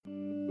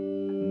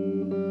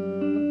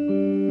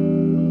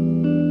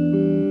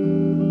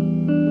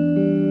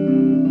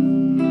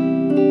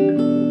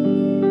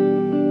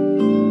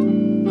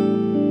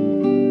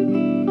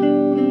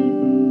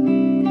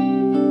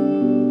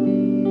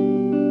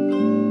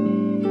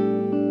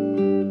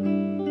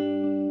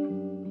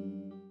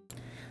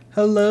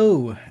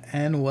Hello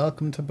and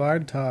welcome to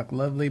Bard Talk,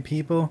 lovely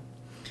people.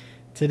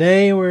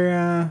 Today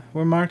we're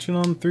marching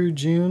on through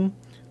June.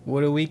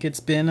 What a week it's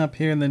been up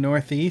here in the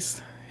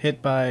Northeast,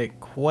 hit by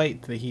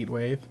quite the heat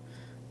wave.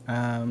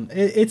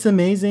 It's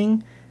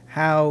amazing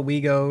how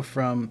we go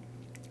from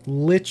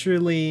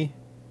literally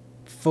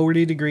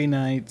 40-degree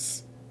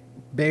nights,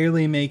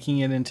 barely making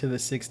it into the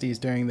 60s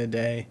during the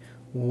day,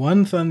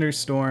 one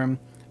thunderstorm,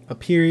 a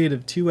period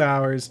of 2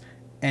 hours,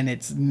 and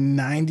it's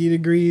 90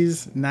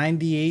 degrees,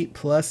 98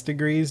 plus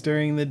degrees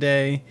during the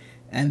day,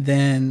 and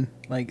then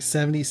like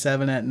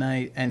 77 at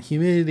night, and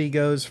humidity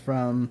goes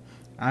from,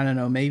 I don't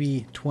know,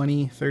 maybe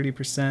 20,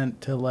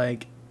 30% to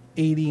like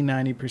 80,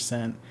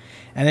 90%,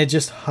 and it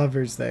just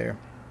hovers there.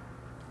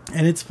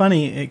 And it's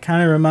funny, it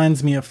kind of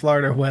reminds me of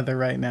Florida weather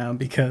right now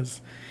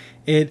because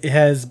it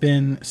has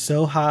been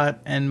so hot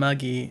and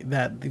muggy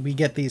that we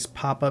get these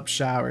pop-up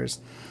showers,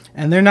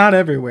 and they're not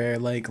everywhere.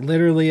 Like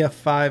literally a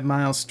 5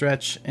 mile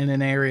stretch in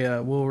an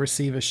area will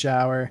receive a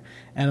shower,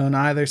 and on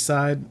either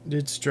side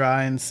it's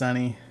dry and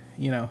sunny.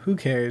 Who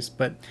cares?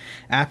 But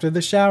after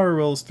the shower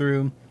rolls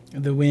through,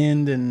 the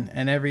wind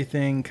and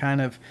everything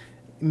kind of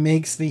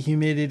makes the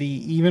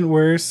humidity even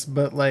worse,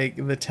 but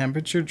like the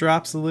temperature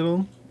drops a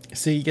little,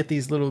 so you get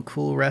these little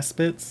cool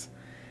respites.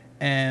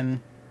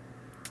 And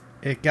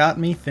it got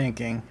me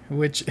thinking,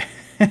 which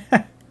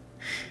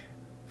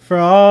for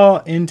all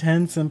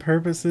intents and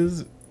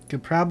purposes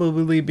could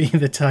probably be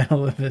the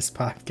title of this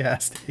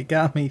podcast. It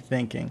got me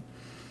thinking,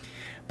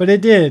 but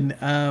it did.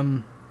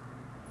 I've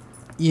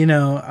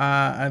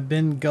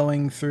been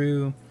going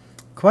through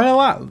quite a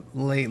lot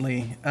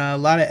lately, a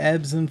lot of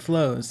ebbs and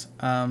flows.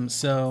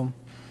 So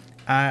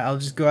I'll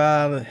just go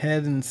out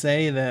ahead and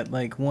say that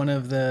like one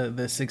of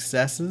the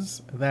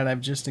successes that I've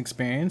just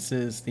experienced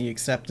is the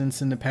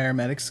acceptance into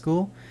paramedic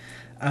school.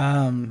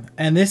 And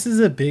this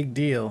is a big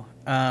deal.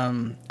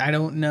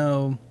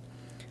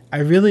 I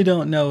really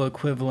don't know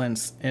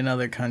equivalents in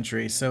other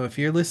countries. So if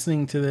you're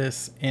listening to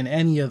this in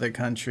any other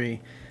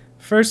country,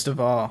 first of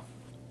all,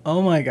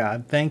 oh my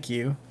God, thank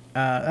you.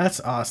 That's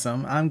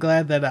awesome. I'm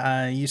glad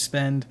that you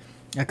spend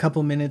a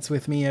couple minutes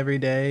with me every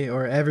day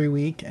or every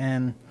week,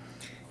 and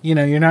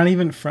you're not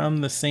even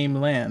from the same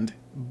land,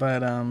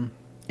 but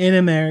in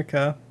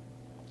America,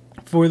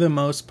 for the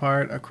most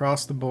part,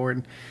 across the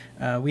board,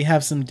 we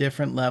have some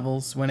different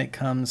levels when it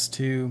comes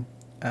to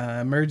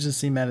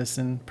emergency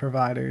medicine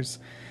providers.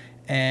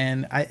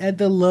 And at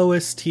the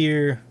lowest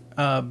tier,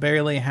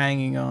 barely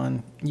hanging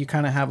on, you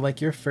kind of have like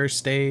your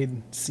first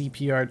aid,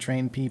 CPR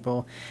trained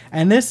people.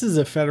 And this is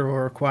a federal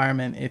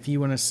requirement if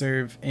you want to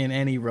serve in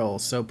any role.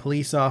 So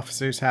police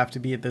officers have to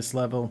be at this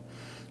level.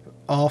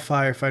 All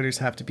firefighters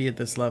have to be at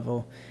this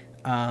level.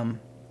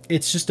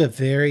 It's just a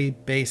very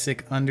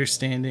basic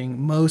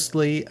understanding,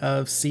 mostly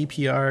of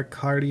CPR,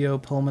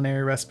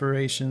 cardiopulmonary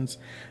respirations,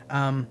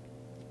 and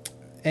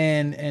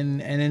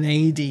an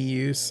AED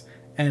use,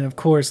 and of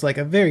course, like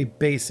a very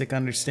basic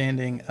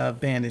understanding of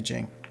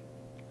bandaging.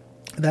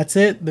 That's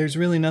it. There's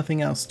really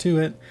nothing else to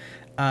it.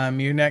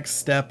 Your next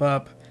step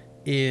up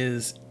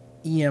is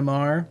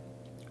EMR.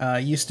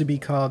 Used to be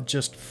called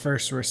just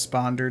first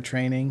responder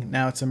training.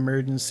 Now it's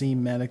emergency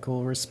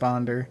medical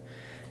responder.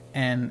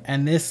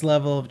 And this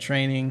level of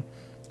training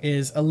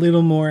is a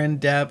little more in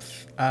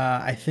depth.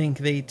 I think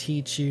they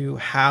teach you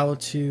how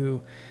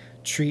to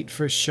treat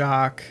for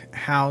shock,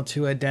 how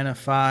to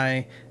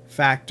identify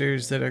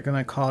factors that are going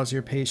to cause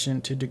your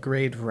patient to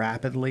degrade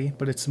rapidly,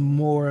 but it's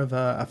more of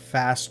a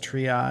fast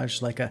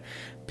triage, like a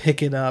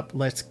pick it up,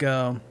 let's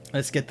go,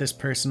 let's get this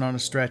person on a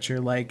stretcher,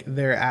 like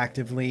they're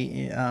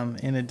actively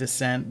in a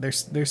descent.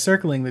 They're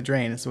circling the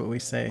drain is what we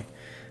say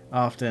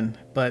often,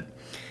 but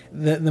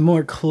the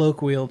more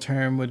colloquial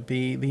term would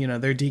be,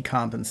 they're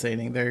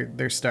decompensating,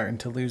 they're starting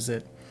to lose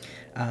it.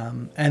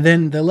 And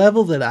then the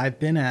level that I've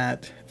been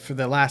at for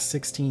the last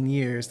 16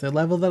 years, the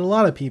level that a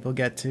lot of people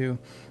get to,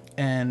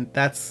 and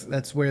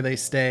that's where they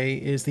stay,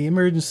 is the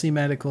emergency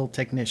medical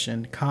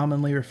technician,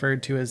 commonly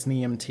referred to as an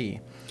EMT.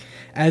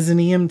 As an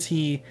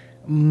EMT,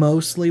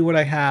 mostly what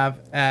I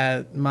have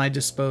at my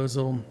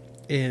disposal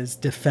is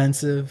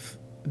defensive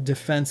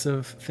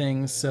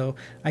things. So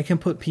I can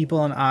put people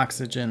on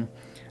oxygen.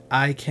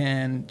 I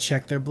can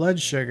check their blood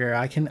sugar.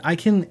 I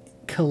can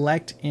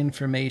collect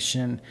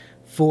information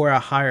for a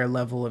higher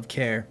level of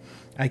care.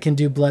 I can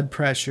do blood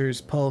pressures,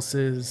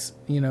 pulses,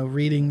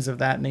 readings of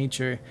that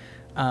nature.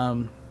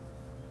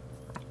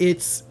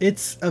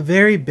 It's a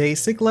very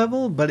basic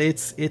level, but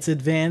it's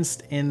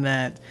advanced in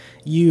that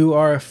you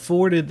are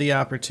afforded the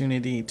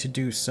opportunity to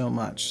do so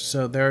much.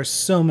 So there are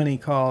so many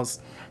calls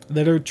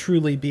that are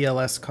truly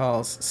BLS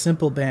calls,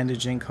 simple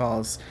bandaging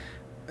calls.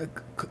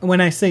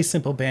 When I say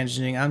simple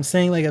bandaging, I'm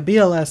saying like a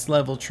BLS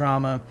level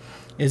trauma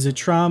is a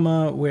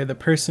trauma where the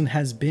person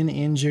has been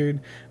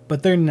injured,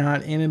 but they're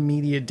not in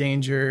immediate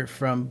danger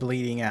from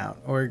bleeding out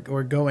or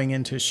going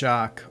into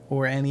shock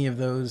or any of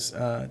those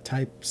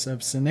types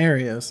of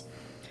scenarios.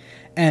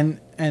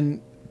 And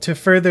to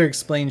further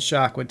explain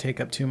shock would take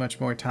up too much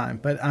more time.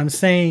 But I'm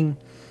saying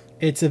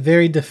it's a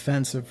very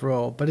defensive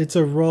role, but it's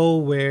a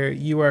role where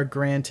you are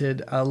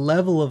granted a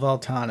level of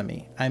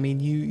autonomy. I mean,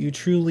 you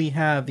truly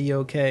have the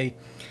okay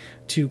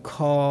to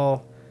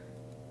call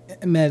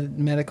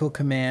medical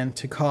command,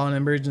 to call an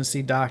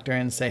emergency doctor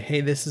and say,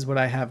 hey, this is what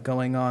I have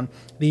going on.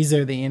 These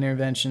are the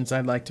interventions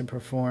I'd like to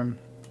perform.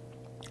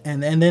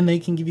 And then they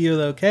can give you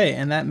the okay.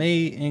 And that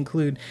may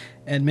include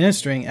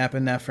administering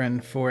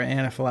epinephrine for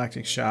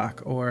anaphylactic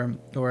shock, or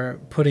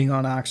putting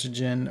on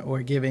oxygen,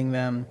 or giving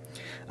them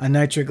a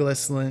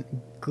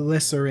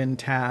nitroglycerin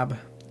tab.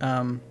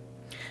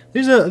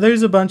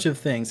 There's a bunch of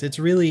things. It's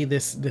really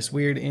this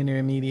weird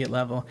intermediate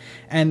level.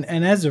 And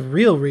as of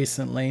real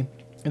recently,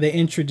 they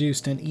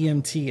introduced an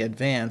EMT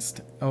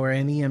advanced or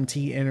an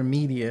EMT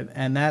intermediate,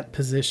 and that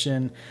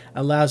position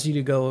allows you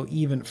to go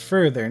even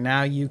further.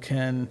 Now you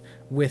can,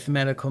 with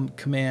medical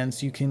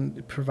commands, you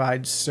can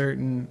provide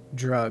certain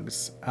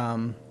drugs.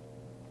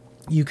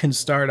 You can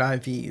start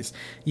IVs.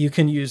 You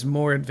can use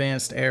more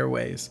advanced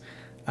airways.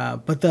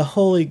 But the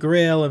holy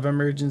grail of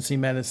emergency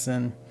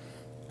medicine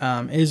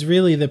is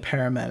really the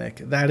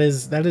paramedic. That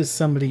is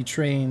somebody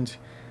trained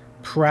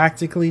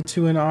practically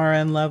to an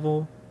RN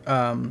level.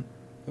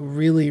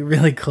 Really,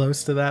 really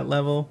close to that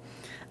level.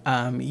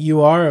 You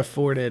are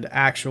afforded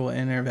actual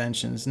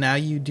interventions. Now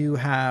you do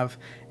have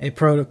a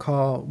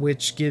protocol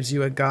which gives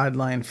you a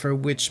guideline for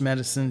which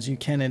medicines you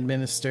can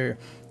administer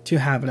to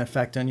have an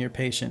effect on your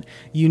patient.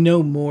 You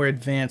know more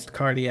advanced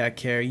cardiac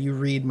care. You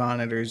read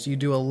monitors. You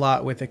do a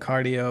lot with the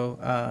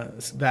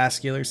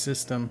cardiovascular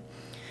system.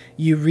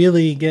 You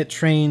really get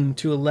trained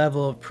to a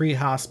level of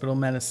pre-hospital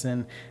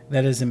medicine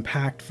that is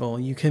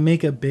impactful. You can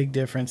make a big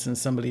difference in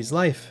somebody's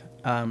life.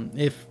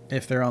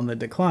 If they're on the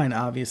decline,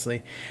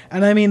 obviously.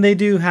 And I mean, they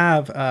do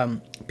have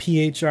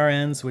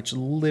PHRNs, which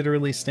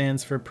literally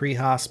stands for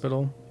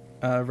pre-hospital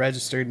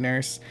registered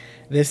nurse.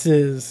 This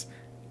is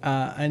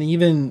an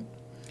even,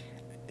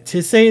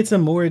 to say it's a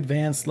more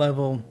advanced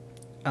level,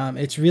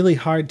 it's really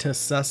hard to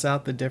suss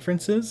out the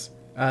differences.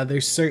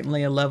 There's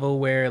certainly a level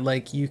where,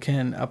 like, you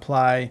can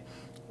apply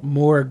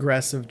more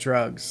aggressive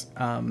drugs,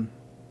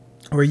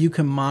 or you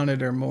can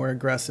monitor more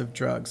aggressive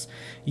drugs.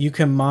 You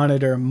can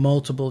monitor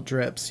multiple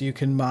drips. You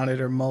can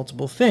monitor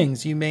multiple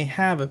things. You may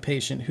have a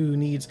patient who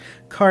needs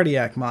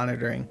cardiac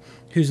monitoring,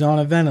 who's on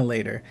a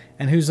ventilator,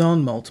 and who's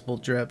on multiple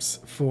drips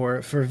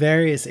for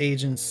various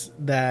agents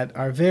that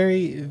are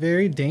very,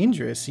 very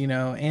dangerous,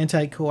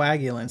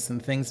 anticoagulants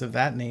and things of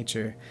that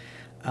nature,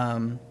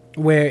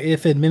 where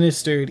if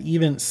administered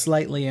even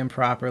slightly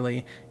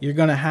improperly, you're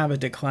going to have a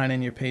decline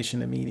in your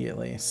patient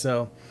immediately.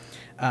 So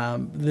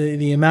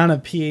the amount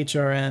of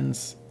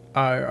PHRNs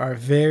are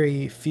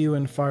very few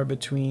and far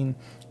between,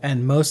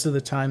 and most of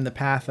the time the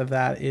path of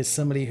that is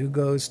somebody who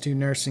goes to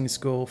nursing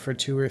school for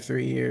 2 or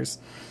 3 years,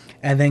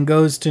 and then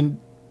goes to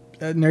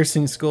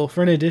nursing school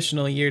for an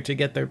additional year to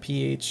get their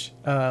PH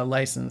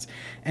license,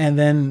 and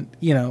then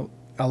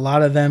a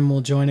lot of them will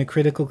join a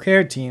critical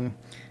care team,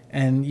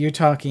 and you're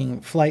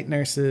talking flight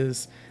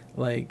nurses,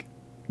 like.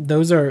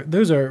 Those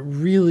are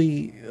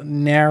really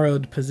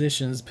narrowed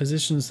positions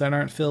that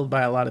aren't filled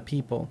by a lot of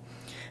people.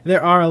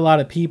 There are a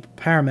lot of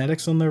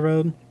paramedics on the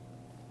road,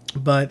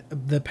 but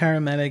the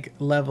paramedic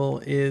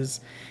level is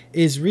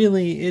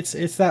really,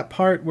 it's that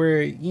part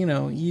where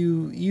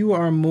you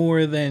are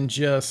more than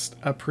just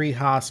a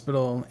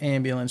pre-hospital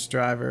ambulance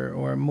driver,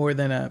 or more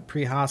than a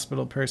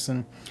pre-hospital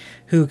person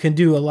who can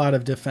do a lot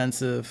of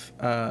defensive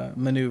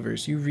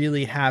maneuvers. You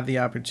really have the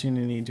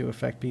opportunity to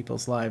affect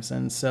people's lives.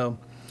 And so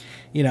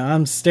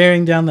I'm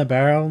staring down the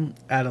barrel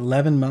at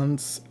 11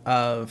 months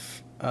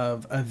of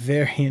a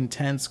very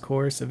intense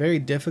course, a very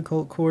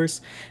difficult course.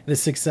 The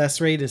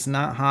success rate is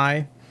not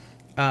high.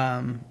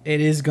 It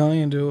is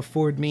going to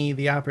afford me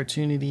the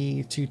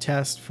opportunity to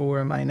test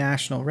for my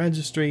national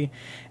registry.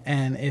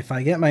 And when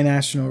I get my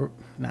national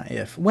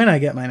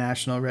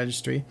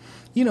registry,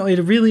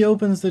 it really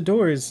opens the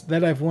doors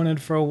that I've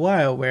wanted for a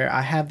while, where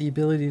I have the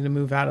ability to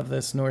move out of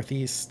this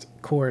Northeast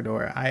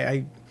corridor.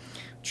 I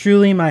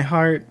truly, my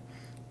heart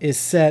is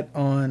set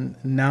on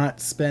not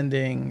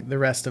spending the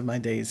rest of my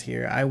days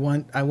here. I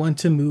want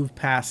to move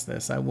past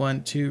this. I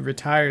want to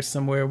retire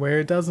somewhere where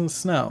it doesn't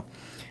snow,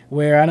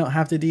 where I don't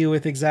have to deal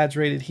with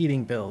exaggerated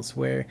heating bills,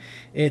 where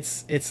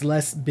it's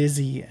less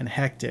busy and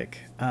hectic.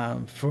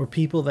 For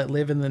people that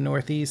live in the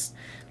Northeast,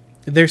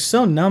 they're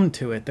so numb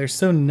to it. They're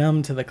so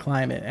numb to the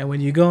climate. And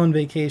when you go on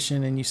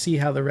vacation and you see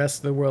how the rest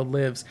of the world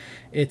lives,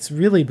 it's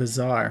really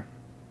bizarre.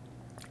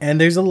 And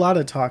there's a lot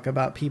of talk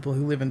about people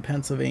who live in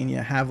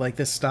Pennsylvania have like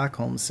this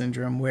Stockholm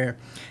syndrome, where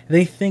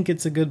they think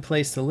it's a good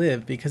place to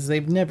live because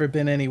they've never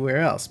been anywhere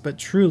else. But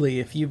truly,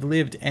 if you've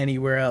lived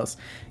anywhere else,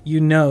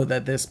 you know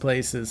that this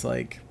place is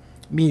like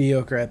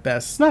mediocre at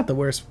best. It's not the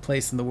worst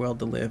place in the world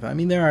to live. I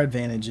mean, there are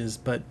advantages,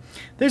 but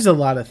there's a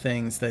lot of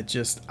things that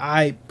just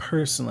I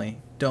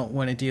personally don't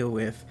want to deal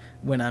with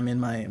when I'm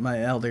in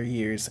my elder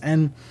years.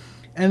 And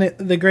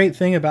the great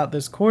thing about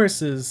this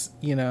course is,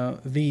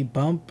 the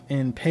bump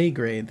in pay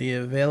grade, the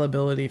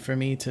availability for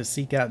me to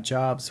seek out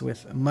jobs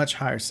with much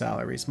higher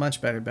salaries,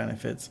 much better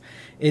benefits,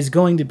 is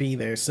going to be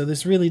there. So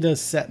this really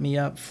does set me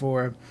up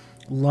for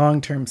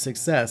long-term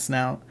success.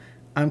 Now,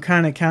 I'm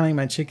kind of counting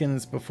my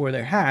chickens before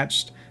they're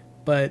hatched,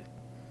 but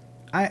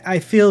I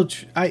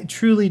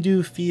truly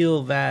do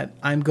feel that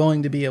I'm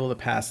going to be able to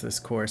pass this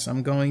course.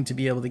 I'm going to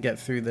be able to get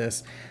through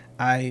this.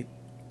 I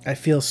I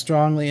feel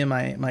strongly in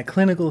my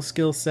clinical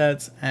skill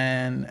sets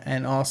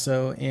and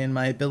also in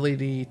my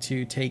ability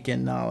to take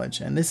in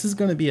knowledge. And this is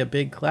going to be a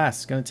big class.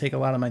 It's going to take a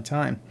lot of my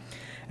time.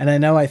 And I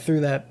know I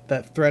threw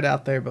that thread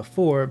out there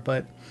before,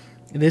 but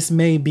this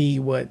may be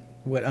what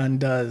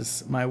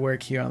undoes my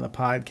work here on the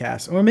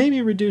podcast, or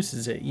maybe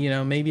reduces it. You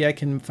know, maybe I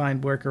can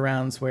find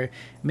workarounds where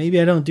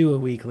maybe I don't do a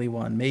weekly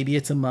one. Maybe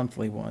it's a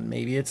monthly one.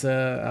 Maybe it's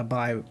a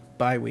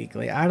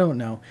bi-weekly. I don't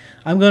know.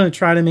 I'm going to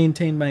try to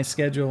maintain my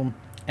schedule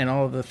and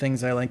all of the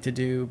things I like to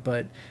do,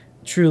 but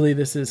truly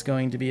this is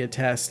going to be a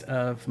test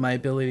of my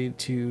ability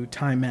to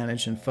time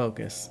manage and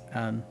focus.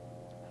 And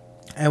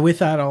with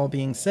that all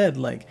being said,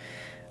 like,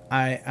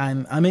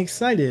 I'm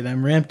excited.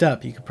 I'm ramped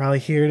up. You could probably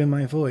hear it in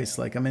my voice.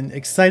 Like, I'm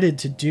excited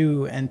to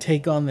do and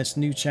take on this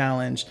new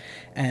challenge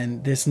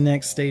and this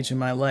next stage in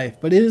my life.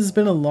 But it has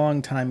been a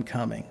long time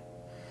coming.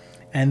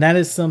 And that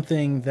is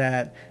something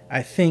that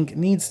I think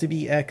needs to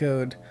be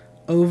echoed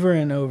over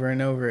and over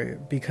and over,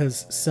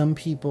 because some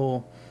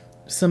people,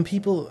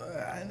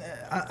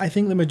 I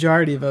think the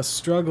majority of us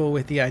struggle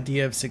with the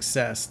idea of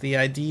success, the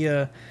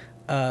idea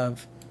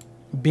of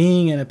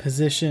being in a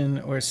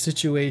position or a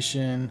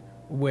situation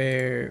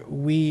where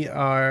we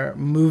are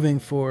moving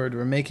forward,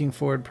 we're making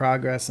forward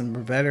progress, and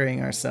we're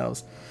bettering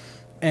ourselves.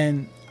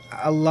 And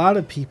a lot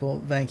of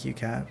people, thank you,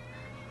 Kat.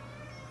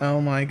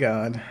 Oh my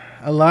God.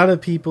 A lot of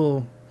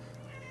people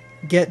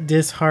get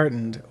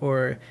disheartened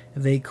or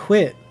they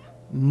quit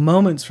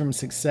moments from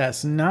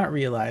success, not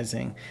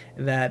realizing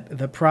that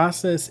the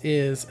process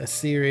is a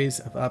series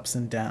of ups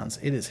and downs.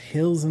 It is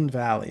hills and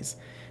valleys.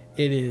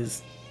 It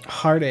is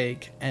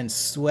heartache and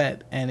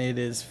sweat, and it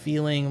is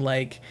feeling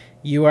like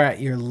you are at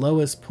your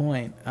lowest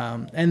point.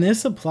 And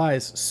this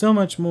applies so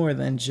much more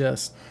than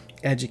just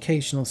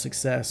educational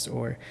success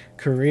or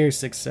career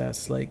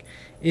success. Like,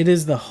 it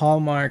is the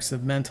hallmarks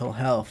of mental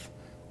health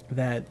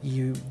that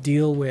you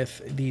deal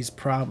with these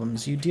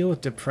problems. You deal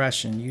with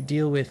depression. You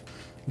deal with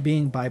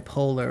being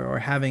bipolar or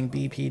having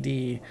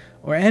BPD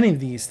or any of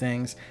these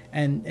things.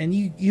 And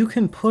you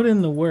can put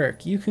in the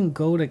work. You can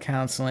go to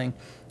counseling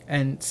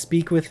and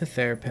speak with a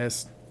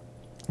therapist.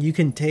 You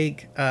can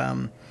take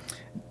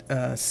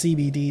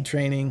CBD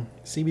training,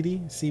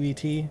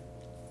 CBT.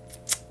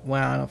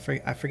 Wow,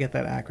 I forget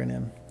that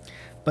acronym,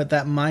 but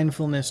that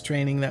mindfulness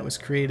training that was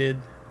created,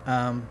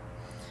 and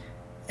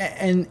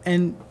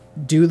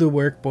do the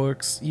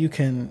workbooks. You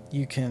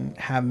can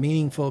have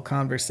meaningful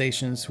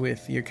conversations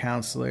with your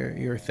counselor,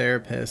 your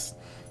therapist,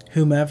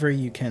 whomever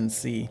you can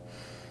see.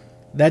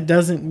 That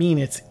doesn't mean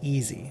it's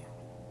easy.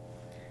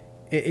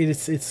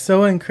 It's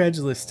so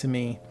incredulous to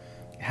me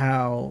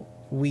how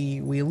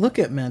we look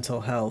at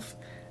mental health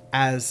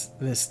as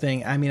this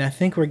thing. I mean, I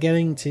think we're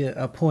getting to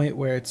a point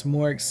where it's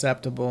more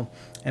acceptable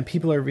and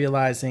people are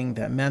realizing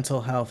that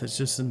mental health is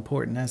just as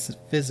important as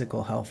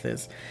physical health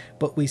is.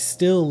 But we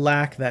still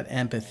lack that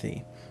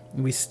empathy.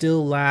 We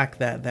still lack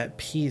that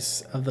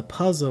piece of the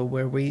puzzle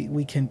where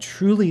we can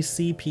truly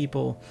see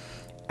people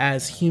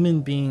as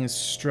human beings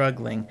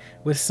struggling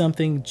with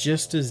something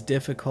just as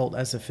difficult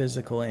as a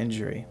physical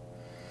injury.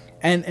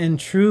 And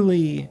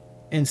truly,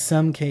 in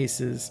some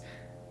cases,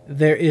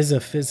 there is a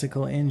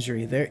physical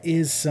injury. There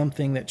is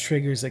something that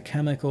triggers a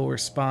chemical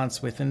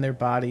response within their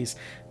bodies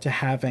to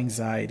have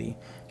anxiety,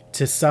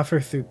 to suffer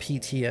through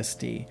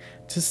PTSD,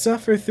 to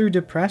suffer through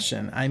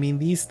depression. I mean,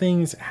 these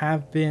things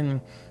have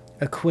been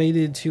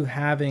equated to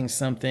having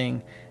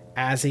something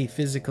as a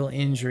physical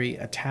injury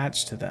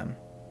attached to them.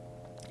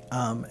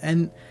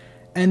 And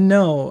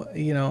no,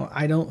 you know,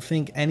 I don't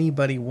think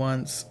anybody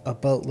wants a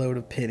boatload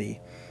of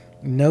pity.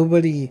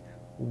 Nobody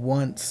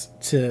wants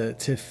to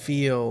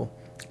feel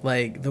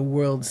like the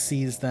world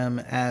sees them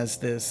as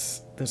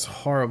this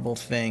horrible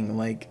thing.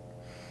 Like,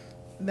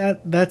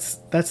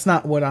 that's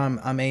not what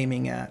I'm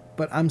aiming at.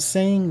 But I'm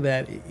saying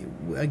that,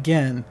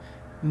 again,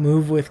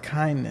 move with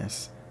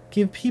kindness.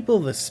 Give people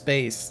the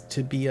space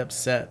to be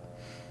upset.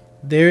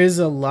 There is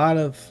a lot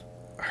of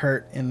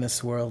hurt in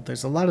this world.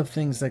 There's a lot of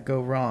things that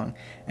go wrong,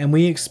 and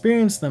we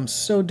experience them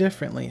so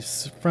differently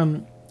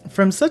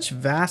from such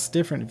vast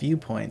different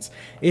viewpoints.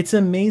 It's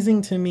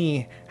amazing to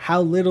me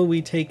how little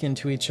we take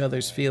into each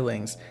other's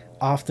feelings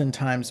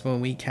oftentimes when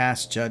we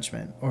cast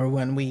judgment or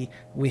when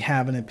we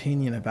have an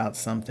opinion about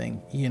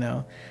something. You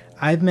know,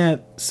 I've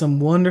met some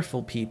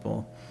wonderful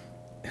people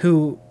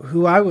who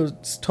I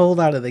was told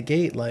out of the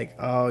gate, like,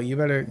 oh, you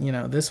better, you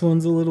know, this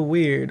one's a little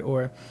weird,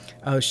 or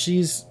oh,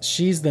 she's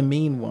the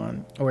mean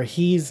one, or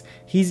he's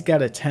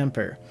got a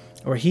temper,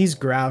 or he's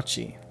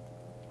grouchy.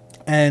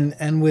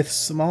 And with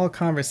small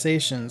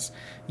conversations,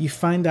 you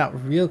find out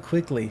real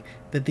quickly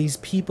that these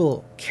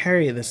people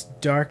carry this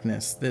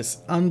darkness,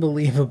 this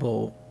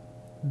unbelievable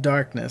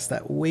darkness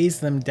that weighs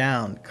them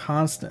down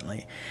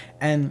constantly.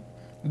 And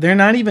They're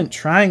not even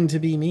trying to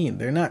be mean.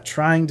 They're not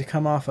trying to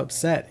come off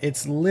upset.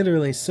 It's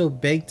literally so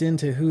baked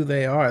into who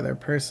they are, their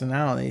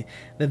personality,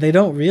 that they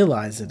don't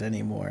realize it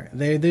anymore.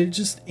 They're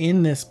just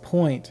in this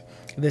point,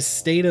 this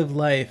state of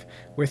life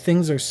where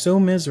things are so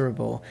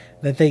miserable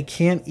that they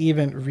can't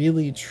even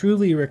really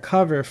truly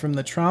recover from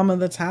the trauma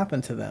that's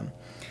happened to them.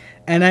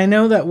 And I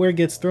know that word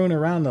gets thrown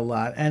around a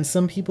lot, and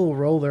some people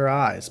roll their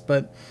eyes,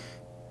 but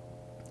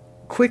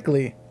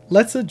quickly,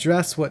 let's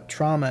address what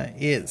trauma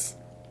is.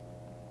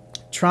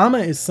 Trauma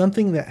is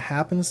something that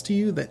happens to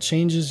you that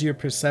changes your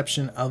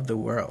perception of the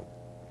world.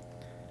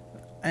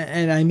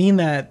 And I mean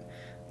that,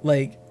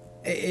 like,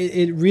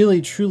 it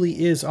really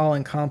truly is all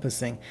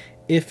encompassing.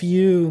 If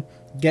you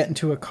get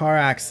into a car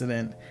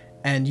accident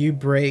and you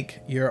break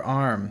your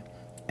arm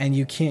and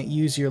you can't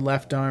use your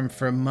left arm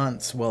for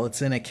months while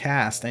it's in a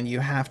cast, and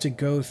you have to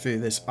go through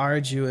this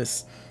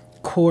arduous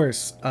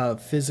course of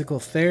physical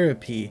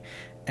therapy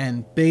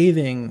and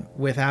bathing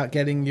without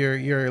getting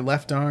your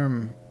left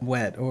arm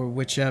wet or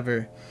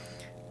whichever,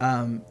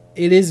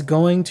 it is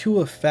going to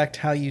affect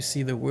how you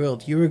see the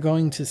world. You are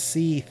going to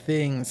see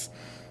things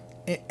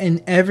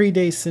in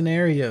everyday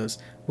scenarios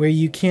where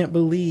you can't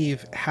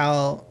believe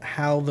how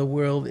the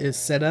world is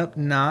set up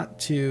not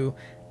to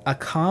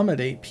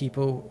accommodate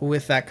people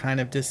with that kind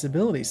of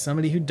disability,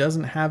 somebody who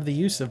doesn't have the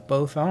use of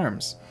both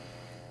arms.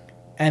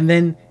 And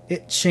then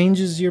it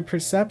changes your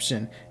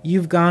perception.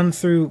 You've gone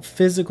through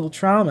physical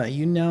trauma.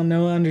 You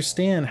now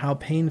understand how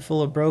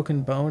painful a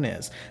broken bone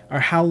is, or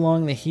how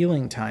long the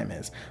healing time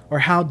is, or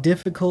how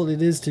difficult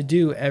it is to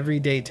do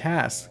everyday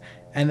tasks.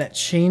 And that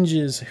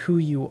changes who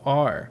you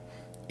are.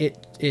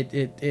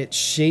 It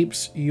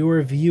shapes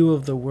your view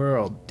of the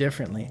world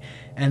differently.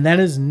 And that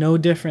is no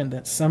different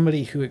than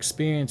somebody who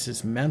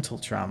experiences mental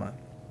trauma.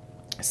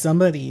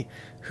 Somebody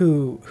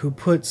who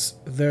puts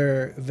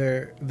their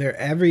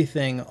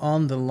everything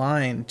on the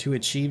line to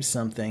achieve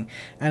something.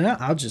 And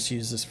I'll just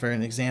use this for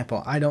an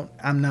example.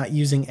 I'm not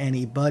using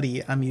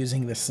anybody, I'm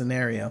using this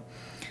scenario.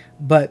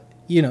 But,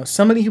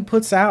 somebody who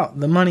puts out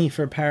the money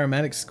for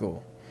paramedic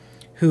school,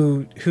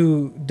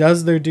 who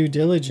does their due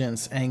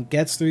diligence and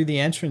gets through the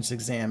entrance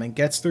exam and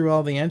gets through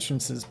all the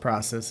entrances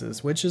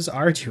processes, which is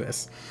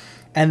arduous.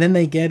 And then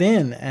they get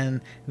in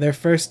and their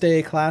first day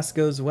of class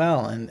goes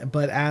well.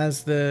 But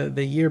as the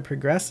year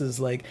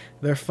progresses, like,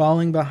 they're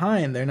falling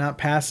behind. They're not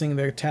passing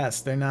their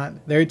tests.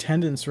 Their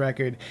attendance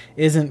record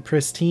isn't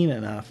pristine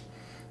enough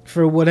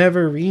for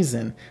whatever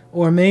reason.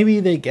 Or maybe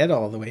they get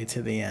all the way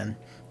to the end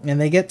and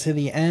they get to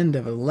the end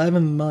of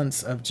 11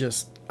 months of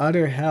just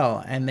utter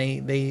hell and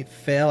they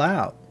fail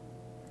out.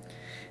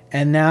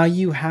 And now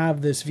you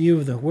have this view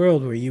of the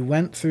world where you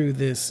went through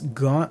this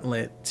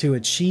gauntlet to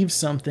achieve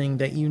something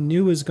that you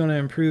knew was going to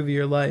improve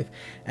your life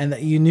and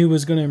that you knew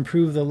was going to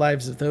improve the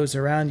lives of those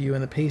around you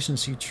and the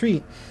patients you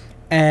treat,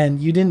 and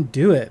you didn't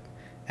do it.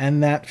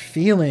 And that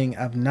feeling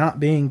of not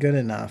being good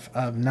enough,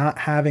 of not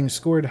having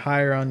scored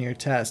higher on your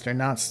test or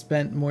not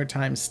spent more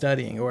time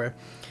studying, or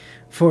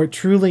for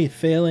truly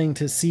failing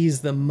to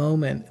seize the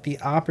moment, the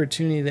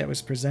opportunity that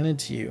was presented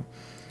to you,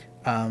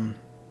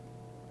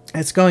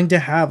 it's going to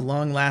have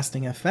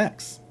long-lasting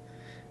effects.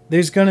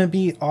 There's going to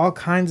be all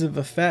kinds of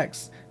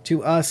effects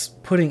to us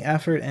putting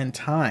effort and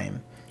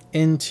time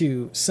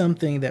into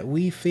something that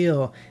we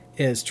feel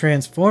is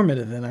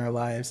transformative in our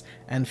lives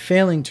and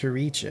failing to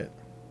reach it.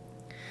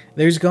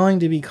 There's going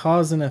to be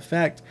cause and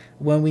effect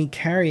when we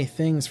carry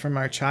things from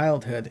our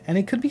childhood. And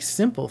it could be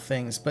simple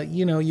things, but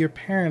your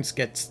parents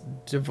get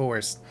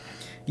divorced.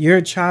 Your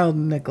child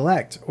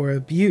neglect or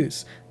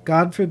abuse.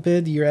 God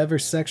forbid you're ever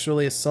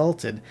sexually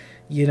assaulted.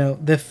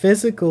 The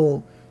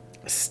physical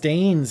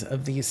stains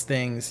of these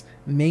things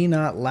may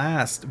not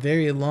last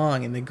very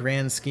long in the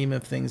grand scheme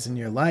of things in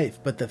your life,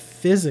 but the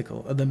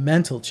physical or the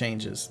mental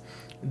changes,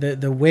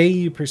 the way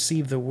you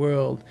perceive the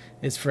world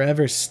is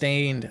forever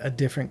stained a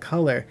different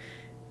color.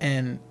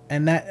 And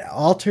that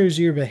alters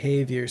your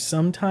behavior,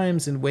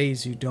 sometimes in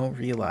ways you don't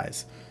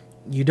realize.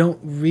 You don't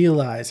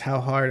realize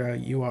how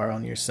hard you are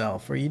on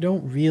yourself, or you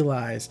don't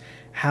realize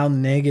how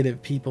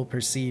negative people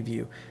perceive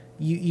you.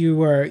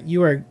 You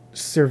are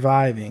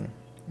surviving.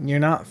 You're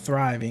not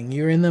thriving.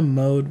 You're in the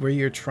mode where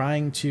you're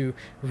trying to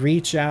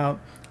reach out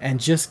and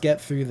just get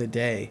through the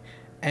day.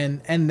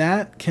 And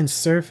that can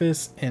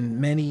surface in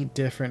many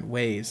different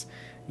ways.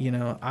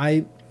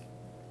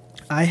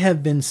 I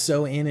have been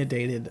so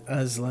inundated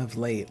as of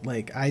late.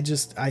 Like, I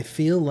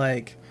feel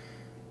like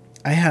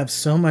I have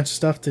so much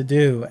stuff to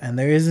do, and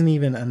there isn't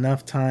even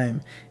enough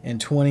time in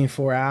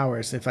 24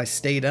 hours if I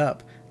stayed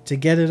up to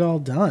get it all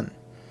done.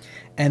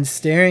 And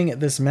staring at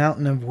this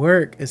mountain of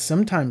work is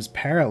sometimes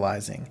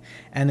paralyzing.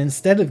 And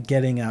instead of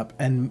getting up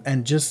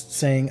and just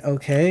saying,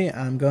 okay,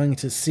 I'm going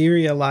to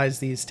serialize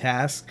these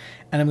tasks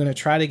and I'm going to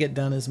try to get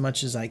done as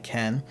much as I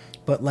can,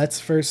 but let's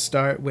first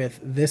start with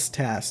this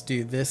task,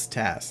 do this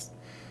task,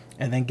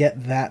 and then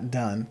get that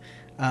done.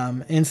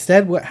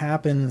 Instead, what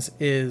happens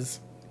is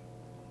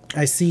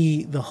I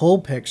see the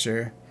whole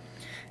picture,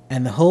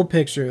 and the whole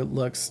picture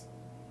looks,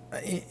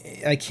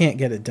 I can't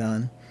get it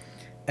done.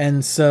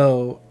 And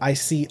so I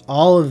see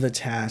all of the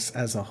tasks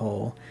as a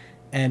whole,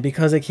 And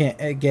because I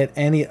can't get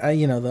any,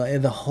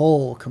 the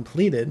whole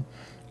completed,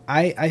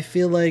 I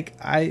feel like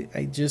I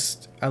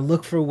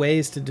look for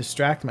ways to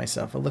distract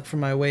myself. I look for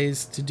my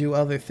ways to do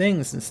other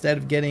things instead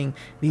of getting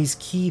these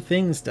key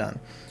things done.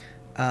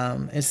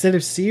 Instead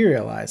of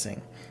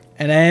serializing.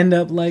 And I end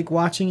up like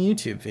watching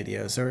YouTube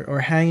videos or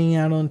hanging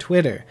out on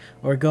Twitter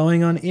or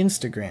going on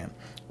Instagram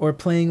or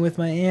playing with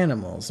my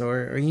animals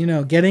or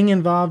getting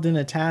involved in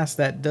a task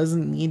that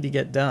doesn't need to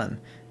get done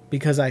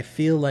because I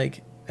feel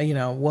like,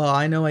 well,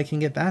 I know I can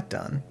get that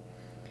done.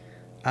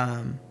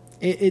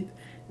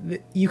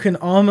 You can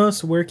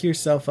almost work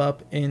yourself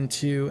up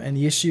into an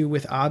issue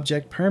with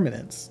object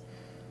permanence.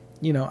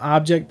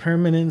 Object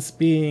permanence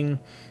being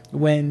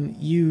when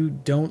you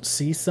don't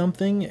see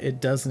something,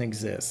 it doesn't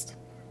exist.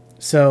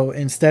 So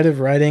instead of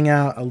writing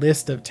out a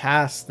list of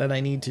tasks that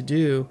I need to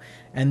do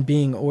and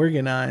being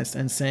organized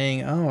and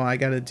saying, oh, I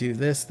got to do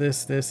this,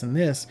 this, this, and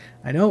this,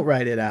 I don't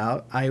write it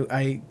out.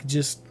 I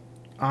just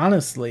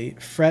honestly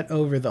fret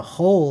over the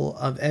whole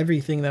of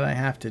everything that I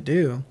have to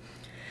do.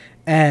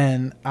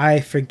 And I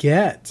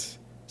forget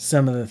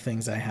some of the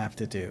things I have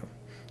to do.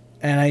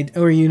 And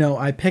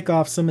I pick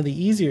off some of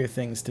the easier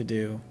things to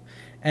do.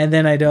 And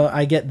then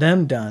I get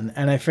them done.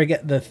 And I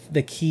forget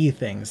the key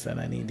things that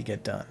I need to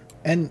get done.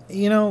 And,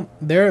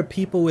 there are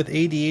people with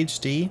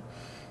ADHD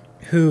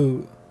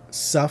who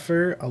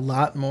suffer a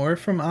lot more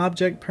from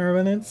object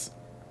permanence,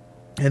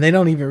 and they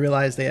don't even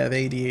realize they have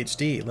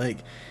ADHD. Like,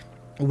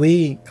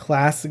 we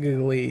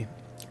classically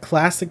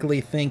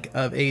think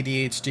of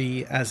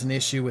ADHD as an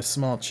issue with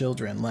small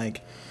children.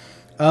 Like,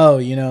 oh,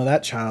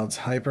 that child's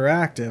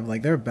hyperactive.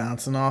 Like, they're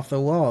bouncing off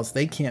the walls.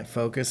 They can't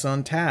focus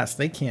on tasks.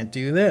 They can't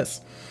do this.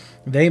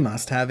 They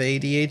must have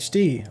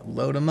ADHD.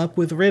 Load them up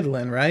with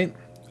Ritalin, right?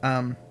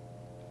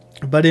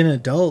 But in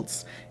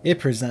adults, it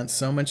presents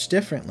so much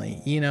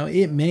differently.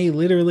 It may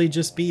literally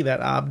just be that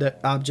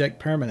object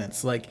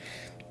permanence. Like,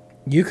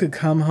 you could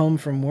come home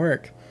from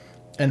work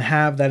and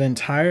have that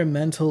entire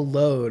mental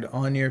load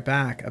on your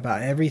back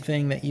about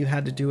everything that you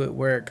had to do at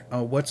work,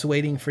 what's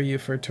waiting for you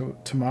for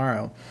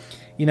tomorrow.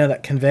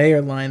 That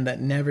conveyor line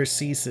that never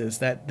ceases,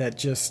 that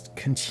just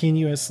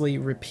continuously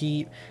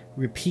repeat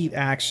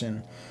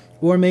action.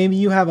 Or maybe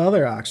you have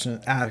other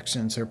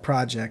actions or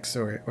projects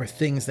or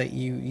things that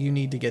you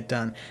need to get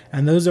done.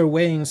 And those are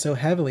weighing so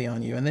heavily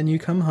on you. And then you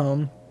come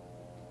home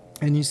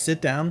and you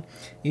sit down,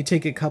 you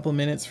take a couple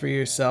minutes for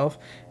yourself,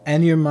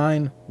 and your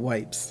mind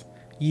wipes.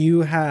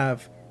 You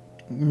have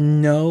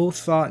no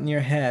thought in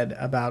your head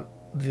about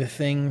the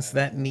things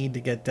that need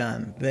to get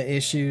done, the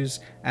issues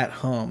at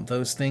home,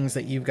 those things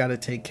that you've got to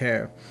take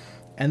care of.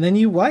 And then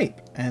you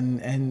wipe,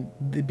 and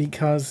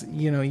because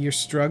you're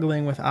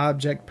struggling with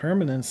object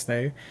permanence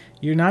there,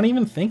 you're not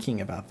even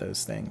thinking about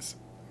those things,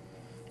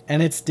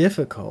 and it's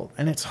difficult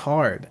and it's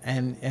hard.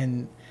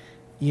 And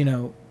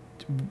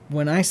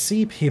when I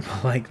see people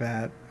like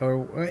that,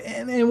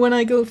 and when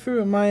I go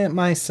through it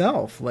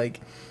myself,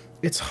 like,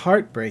 it's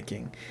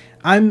heartbreaking.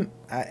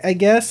 I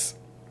guess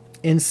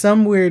in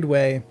some weird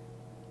way,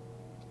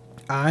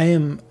 I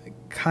am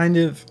kind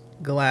of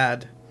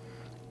glad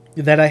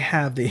that I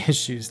have the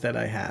issues that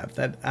I have,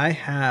 that I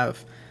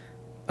have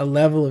a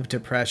level of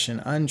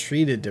depression,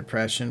 untreated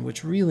depression,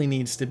 which really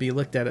needs to be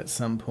looked at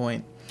some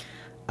point,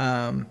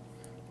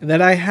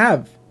 that I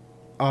have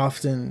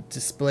often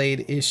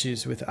displayed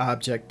issues with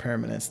object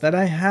permanence, that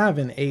I have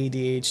an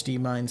ADHD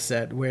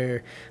mindset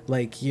where,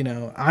 like,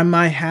 I'm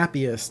my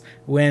happiest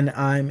when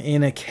I'm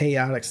in a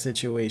chaotic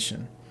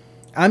situation.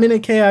 I'm in a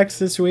chaotic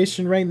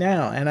situation right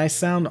now, and I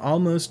sound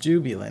almost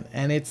jubilant,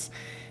 and it's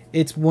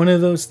one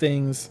of those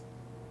things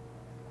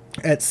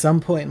at some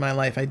point in my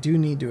life I do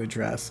need to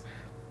address.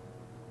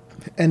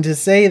 And to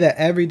say that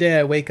every day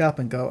I wake up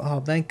and go, oh,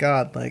 thank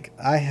God, like,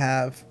 I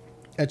have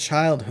a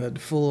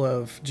childhood full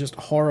of just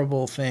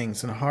horrible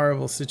things and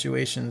horrible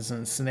situations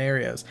and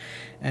scenarios.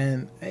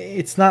 And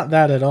it's not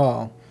that at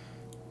all.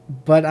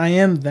 But I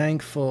am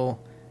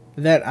thankful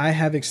that I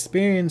have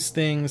experienced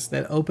things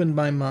that opened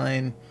my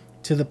mind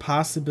to the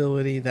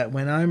possibility that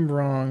when I'm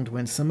wronged,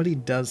 when somebody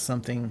does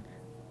something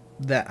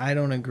that I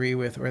don't agree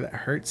with or that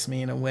hurts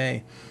me in a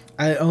way,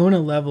 I own a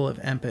level of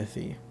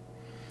empathy.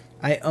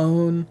 I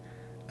own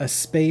a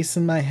space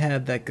in my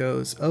head that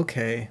goes,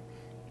 okay,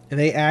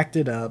 they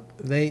acted up.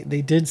 They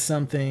did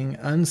something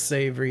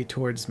unsavory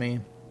towards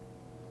me.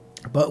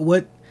 But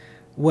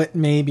what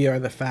maybe are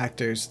the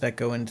factors that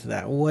go into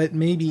that? What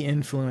maybe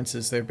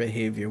influences their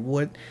behavior?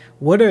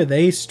 What are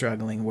they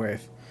struggling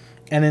with?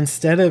 And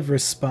instead of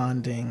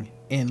responding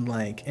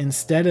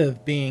instead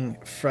of being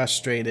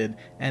frustrated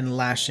and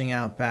lashing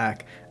out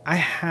back, I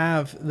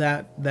have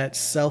that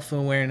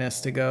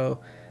self-awareness to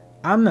go,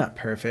 I'm not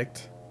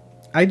perfect.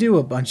 I do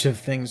a bunch of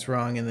things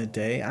wrong in the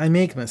day. I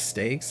make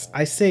mistakes.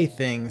 I say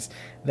things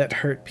that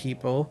hurt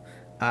people.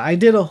 I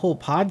did a whole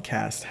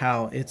podcast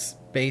how it's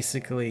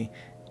basically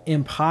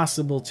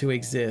impossible to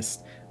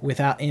exist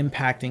without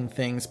impacting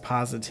things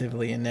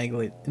positively and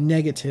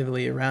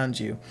negatively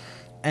around you.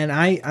 And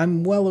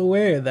I'm well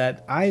aware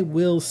that I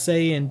will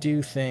say and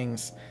do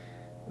things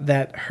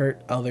that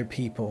hurt other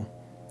people.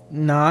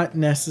 not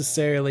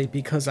necessarily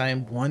because I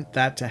want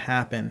that to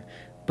happen,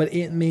 but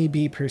it may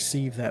be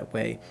perceived that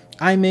way.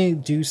 I may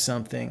do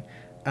something.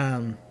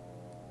 Um,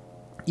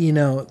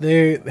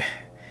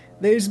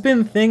 there's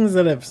been things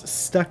that have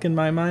stuck in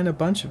my mind a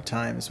bunch of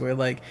times where,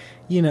 like,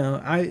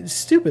 I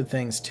stupid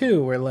things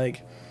too, where,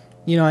 like,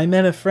 I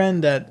met a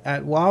friend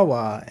at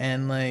Wawa,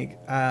 and, like,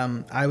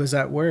 I was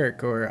at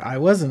work, or I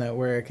wasn't at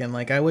work, and,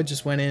 like, I would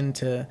just went in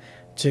to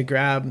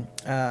grab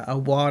a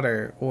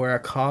water or a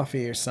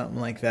coffee or something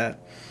like that.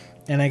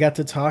 And I got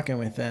to talking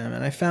with them,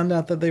 and I found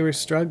out that they were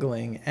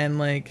struggling, and,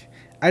 like,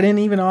 I didn't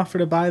even offer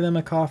to buy them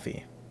a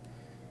coffee.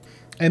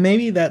 And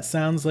maybe that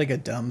sounds like a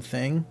dumb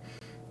thing,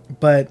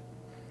 but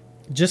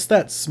just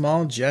that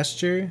small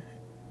gesture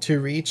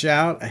to reach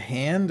out a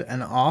hand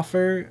and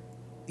offer,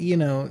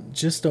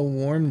 just a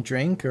warm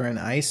drink or an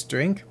iced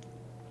drink,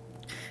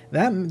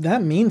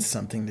 that means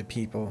something to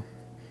people.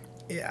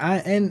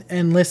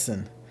 And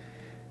listen,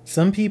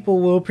 some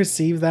people will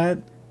perceive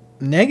that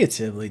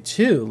negatively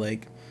too.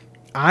 Like,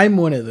 I'm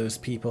one of those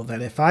people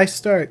that if I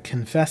start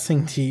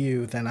confessing to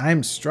you that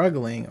I'm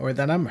struggling or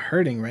that I'm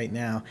hurting right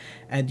now,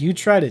 and you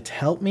try to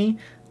help me,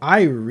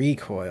 I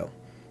recoil.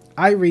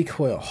 I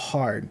recoil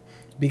hard,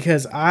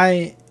 because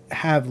I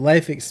have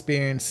life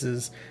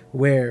experiences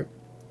where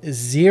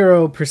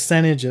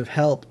 0% of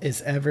help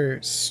is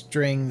ever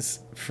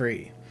strings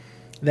free.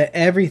 That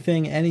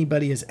everything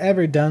anybody has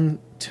ever done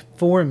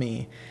for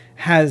me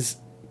has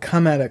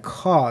come at a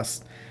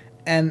cost,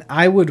 and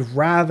I would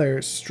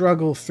rather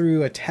struggle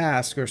through a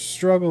task or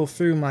struggle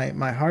through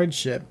my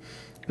hardship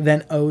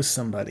than owe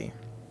somebody.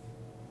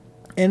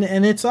 And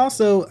it's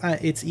also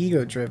it's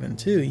ego driven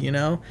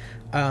too,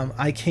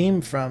 I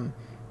came from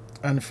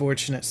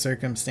unfortunate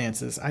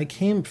circumstances. I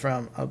came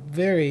from a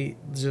very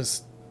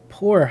just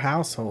poor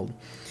household,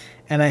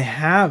 and I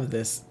have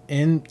this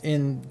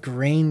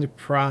ingrained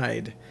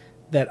pride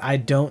that I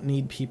don't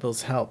need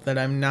people's help, that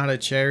I'm not a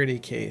charity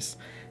case.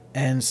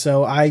 And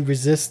so I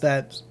resist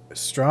that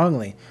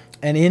strongly.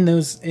 And in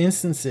those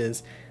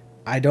instances,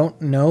 I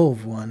don't know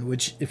of one,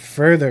 which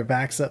further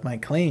backs up my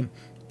claim.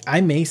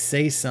 I may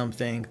say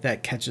something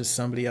that catches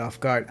somebody off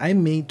guard. I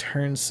may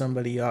turn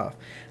somebody off.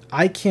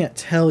 I can't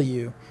tell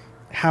you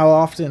how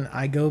often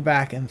I go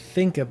back and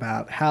think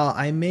about how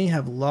I may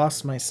have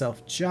lost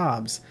myself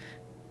jobs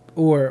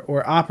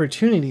or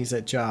opportunities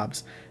at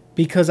jobs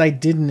because I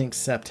didn't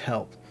accept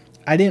help.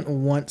 I didn't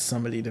want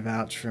somebody to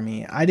vouch for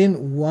me. I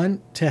didn't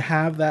want to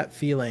have that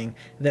feeling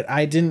that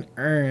I didn't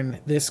earn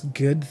this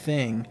good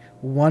thing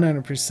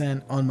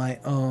 100% on my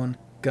own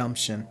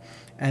gumption.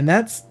 And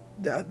that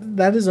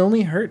has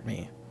only hurt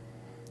me.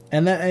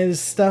 And that is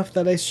stuff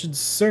that I should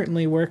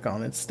certainly work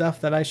on. It's stuff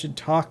that I should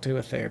talk to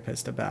a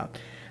therapist about.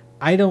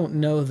 I don't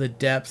know the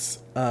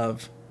depths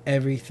of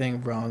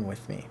everything wrong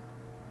with me.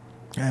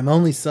 I'm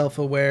only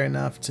self-aware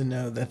enough to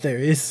know that there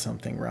is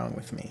something wrong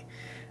with me.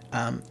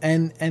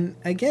 And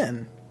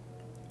again,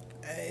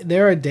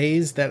 there are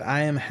days that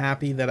I am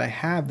happy that I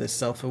have this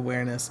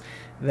self-awareness,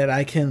 that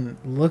I can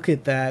look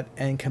at that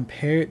and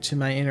compare it to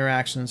my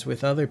interactions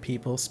with other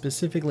people,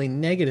 specifically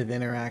negative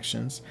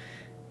interactions,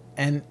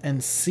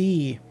 and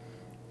see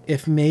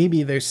if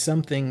maybe there's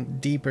something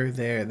deeper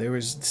there. There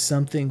was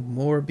something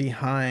more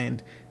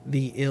behind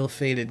the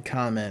ill-fated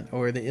comment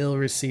or the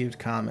ill-received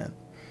comment.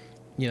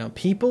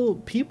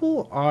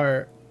 People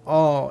are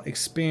all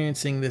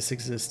experiencing this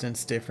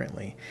existence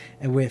differently,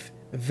 and with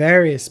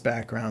various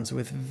backgrounds,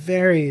 with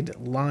varied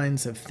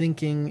lines of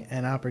thinking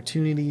and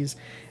opportunities,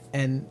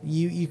 and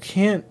you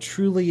can't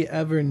truly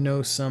ever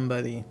know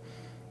somebody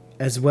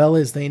as well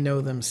as they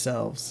know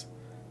themselves.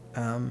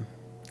 And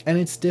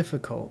it's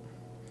difficult.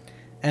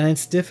 And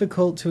it's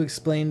difficult to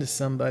explain to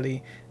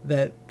somebody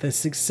that the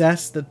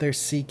success that they're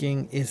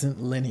seeking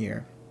isn't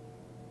linear.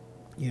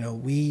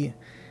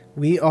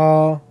 We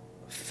all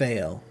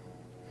fail.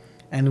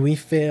 And we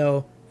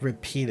fail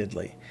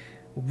repeatedly.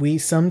 We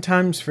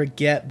sometimes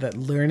forget that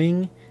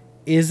learning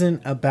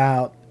isn't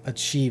about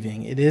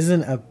achieving. It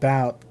isn't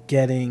about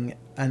getting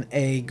an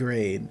A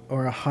grade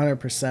or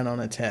 100%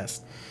 on a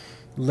test.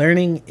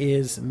 Learning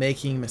is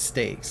making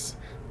mistakes.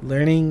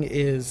 Learning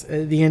is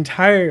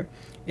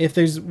if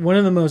there's one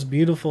of the most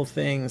beautiful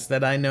things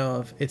that I know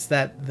of, it's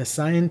that the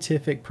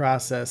scientific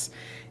process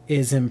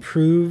is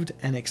improved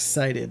and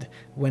excited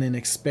when an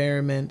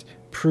experiment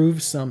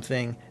proves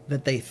something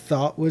that they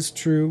thought was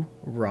true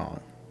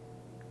wrong.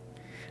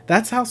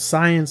 That's how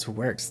science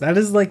works. That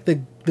is like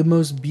the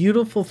most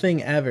beautiful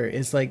thing ever.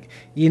 Is like,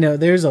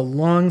 there's a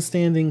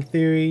long-standing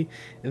theory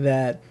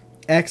that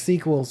X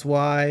equals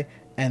Y,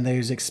 and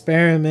there's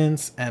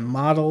experiments and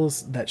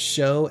models that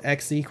show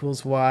X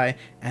equals Y,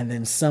 and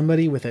then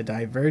somebody with a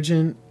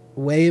divergent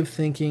way of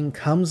thinking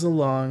comes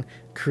along,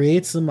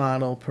 creates a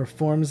model,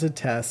 performs a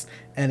test,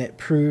 and it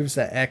proves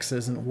that X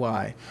isn't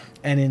Y.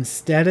 And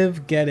instead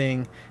of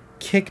getting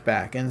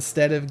kickback,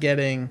 instead of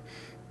getting,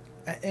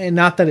 and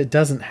not that it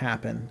doesn't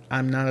happen,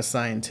 I'm not a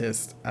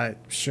scientist, I'm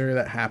sure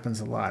that happens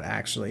a lot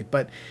actually,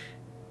 but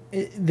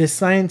the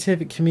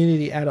scientific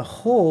community as a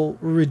whole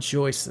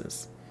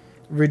rejoices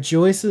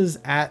rejoices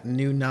at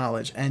new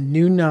knowledge, and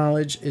new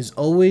knowledge is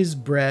always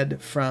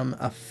bred from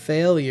a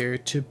failure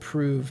to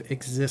prove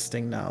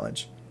existing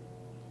knowledge.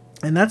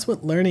 And that's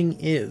what learning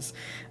is.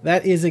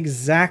 That is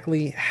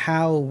exactly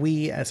how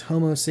we as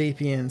Homo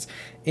sapiens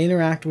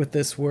interact with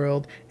this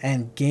world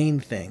and gain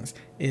things.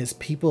 Is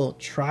people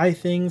try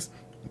things,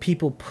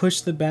 people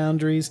push the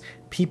boundaries,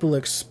 people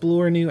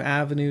explore new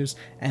avenues,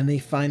 and they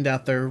find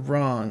out they're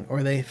wrong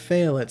or they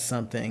fail at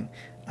something.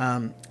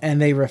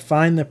 And they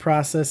refine the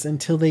process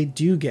until they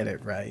do get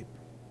it right.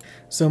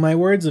 So my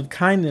words of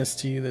kindness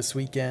to you this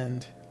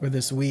weekend or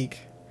this week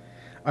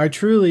are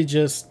truly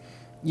just,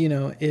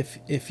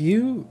 if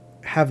you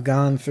have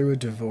gone through a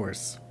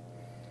divorce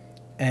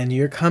and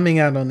you're coming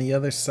out on the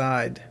other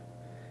side,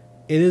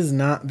 it is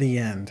not the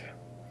end.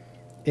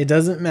 It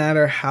doesn't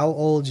matter how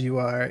old you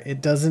are.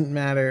 It doesn't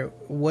matter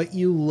what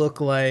you look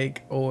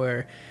like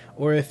or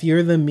if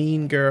you're the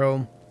mean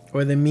girl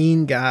or the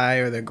mean guy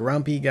or the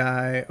grumpy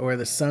guy or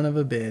the son of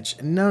a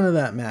bitch. None of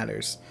that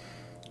matters.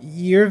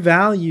 Your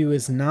value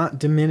is not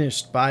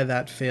diminished by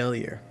that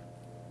failure.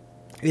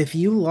 If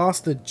you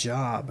lost a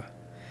job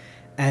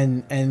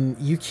and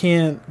you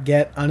can't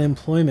get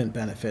unemployment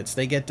benefits,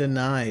 they get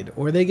denied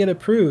or they get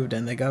approved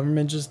and the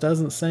government just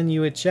doesn't send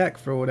you a check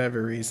for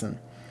whatever reason,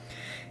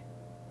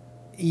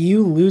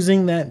 you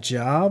losing that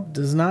job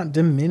does not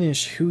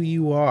diminish who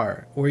you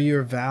are or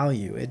your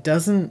value. It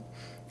doesn't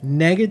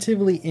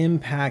negatively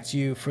impact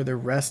you for the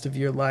rest of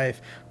your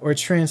life or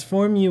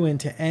transform you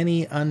into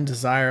any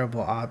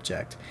undesirable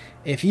object.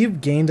 If you've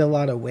gained a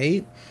lot of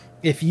weight,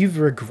 if you've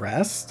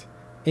regressed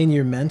in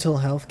your mental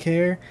health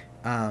care,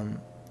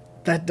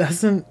 that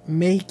doesn't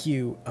make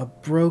you a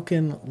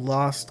broken,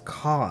 lost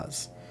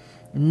cause.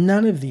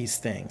 None of these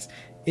things.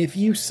 If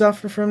you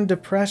suffer from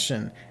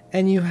depression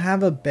and you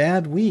have a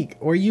bad week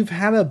or you've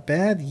had a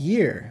bad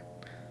year,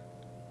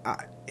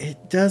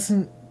 it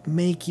doesn't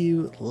make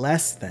you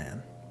less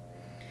than.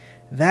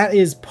 That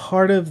is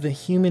part of the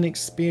human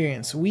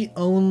experience. We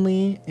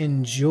only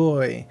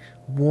enjoy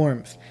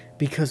warmth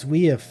because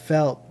we have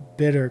felt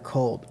bitter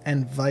cold,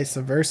 and vice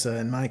versa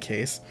in my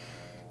case.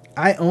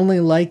 I only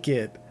like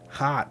it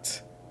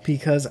hot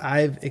because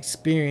I've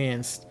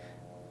experienced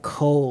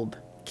cold,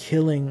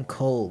 killing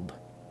cold.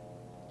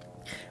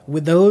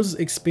 With those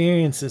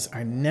experiences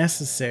are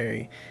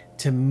necessary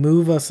to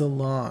move us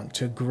along,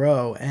 to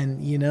grow.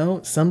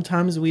 And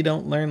sometimes we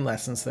don't learn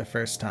lessons the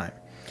first time.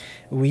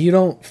 You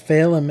don't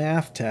fail a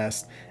math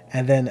test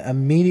and then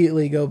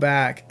immediately go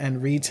back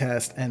and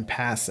retest and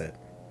pass it.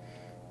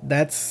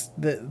 That's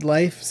the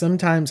life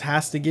sometimes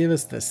has to give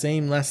us the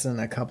same lesson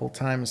a couple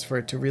times for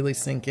it to really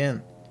sink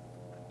in.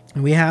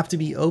 We have to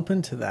be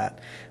open to that.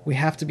 We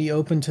have to be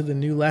open to the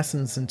new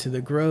lessons and to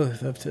the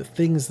growth of the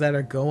things that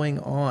are going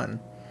on.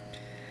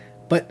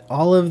 But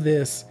all of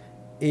this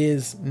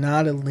is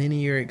not a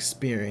linear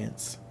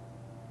experience.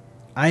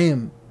 I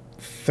am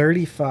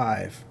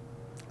 35.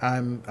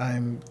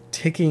 I'm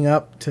ticking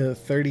up to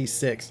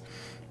 36.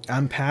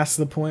 I'm past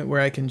the point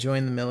where I can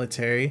join the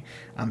military.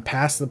 I'm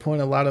past the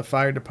point a lot of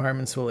fire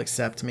departments will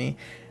accept me.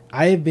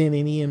 I have been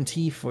in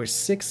EMT for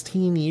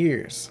 16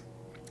 years.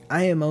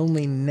 I am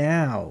only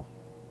now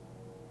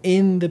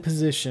in the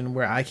position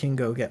where I can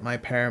go get my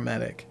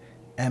paramedic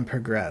and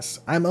progress.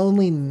 I'm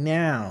only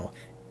now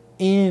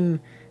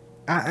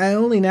I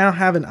only now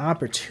have an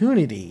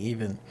opportunity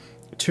even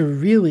to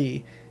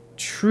really,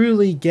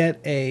 truly get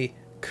a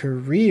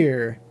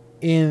career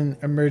in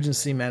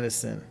emergency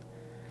medicine.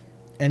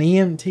 An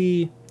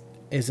EMT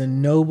is a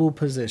noble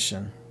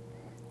position.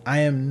 I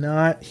am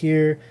not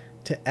here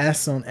to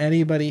S on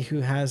anybody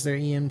who has their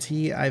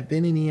EMT. I've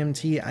been in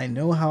EMT. I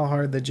know how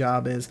hard the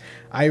job is.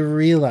 I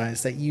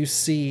realize that you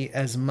see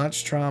as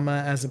much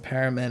trauma as a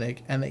paramedic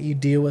and that you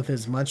deal with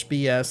as much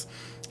BS,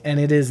 and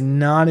it is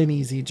not an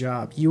easy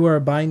job. You are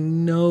by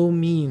no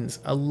means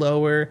a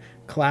lower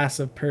class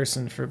of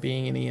person for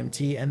being an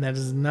EMT, and that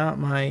is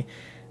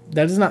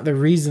not the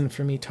reason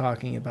for me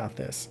talking about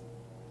this.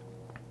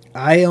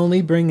 I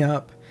only bring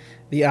up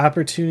the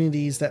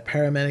opportunities that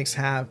paramedics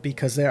have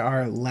because there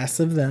are less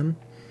of them.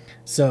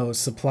 So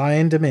supply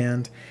and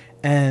demand,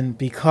 and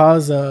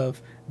because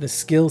of the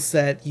skill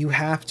set you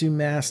have to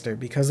master,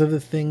 because of the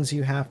things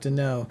you have to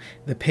know,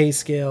 the pay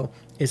scale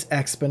is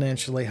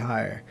exponentially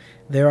higher.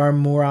 There are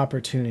more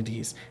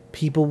opportunities.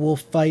 People will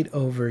fight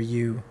over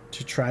you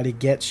to try to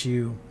get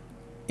you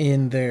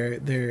in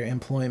their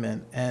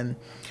employment, and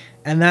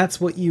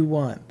that's what you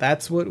want.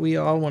 That's what we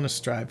all want to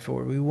strive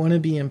for. We want to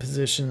be in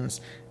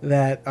positions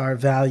that are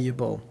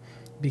valuable,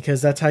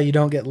 because that's how you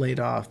don't get laid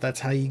off. That's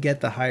how you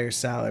get the higher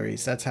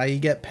salaries. That's how you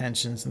get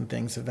pensions and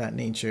things of that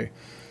nature.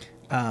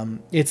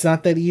 It's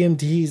not that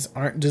EMTs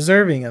aren't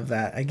deserving of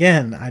that.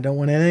 Again, I don't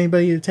want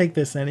anybody to take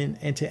this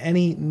into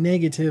any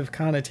negative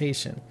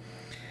connotation.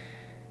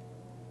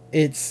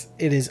 It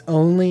is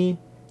only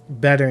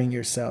bettering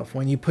yourself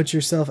when you put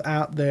yourself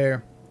out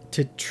there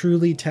to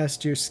truly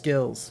test your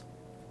skills.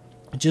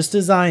 Just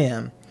as I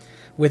am,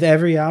 with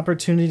every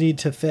opportunity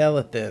to fail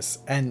at this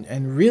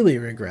and really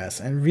regress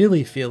and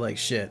really feel like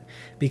shit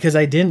because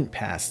I didn't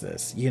pass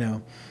this.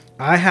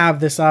 I have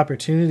this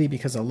opportunity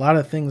because a lot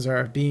of things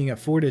are being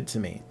afforded to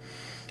me.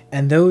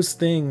 And those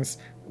things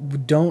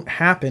don't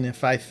happen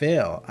if I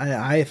fail.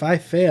 If I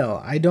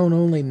fail, I don't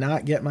only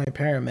not get my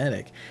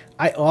paramedic,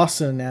 I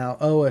also now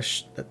owe a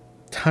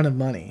ton of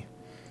money.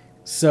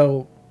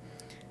 So,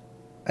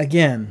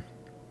 again,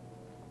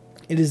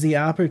 it is the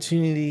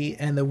opportunity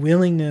and the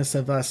willingness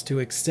of us to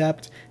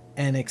accept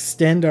and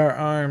extend our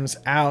arms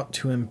out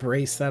to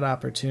embrace that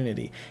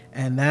opportunity.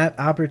 And that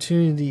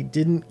opportunity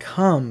didn't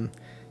come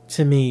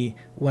to me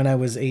when I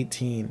was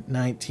 18,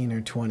 19,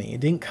 or 20.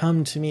 It didn't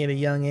come to me at a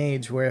young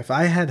age where if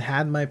I had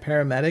had my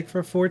paramedic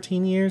for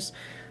 14 years,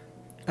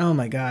 oh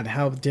my God,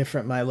 how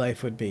different my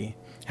life would be.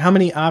 How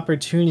many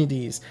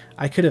opportunities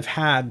I could have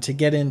had to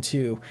get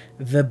into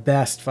the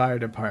best fire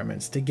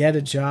departments, to get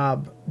a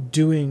job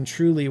doing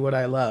truly what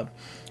I love.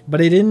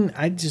 But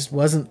I just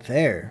wasn't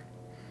there.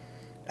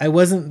 I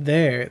wasn't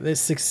there. The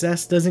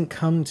success doesn't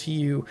come to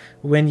you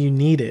when you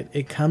need it.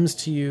 It comes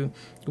to you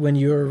when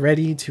you're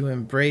ready to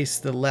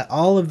embrace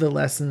all of the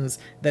lessons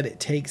that it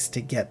takes to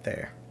get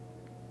there.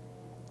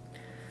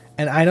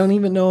 And I don't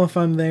even know if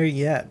I'm there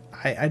yet.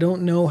 I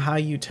don't know how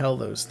you tell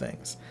those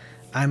things.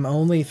 I'm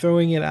only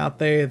throwing it out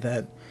there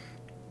that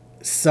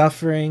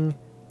suffering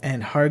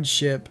and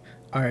hardship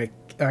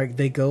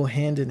they go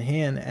hand in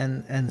hand,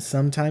 and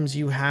sometimes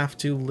you have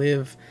to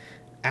live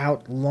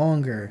out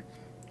longer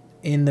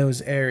in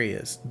those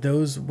areas,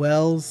 those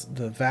wells,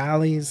 the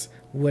valleys,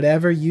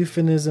 whatever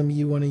euphemism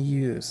you want to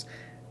use.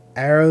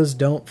 Arrows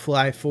don't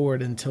fly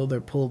forward until they're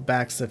pulled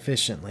back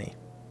sufficiently.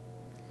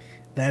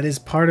 That is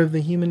part of the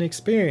human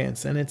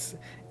experience, and it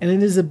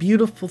is a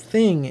beautiful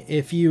thing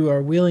if you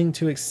are willing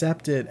to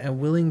accept it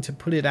and willing to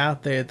put it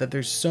out there that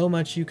there's so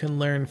much you can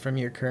learn from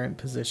your current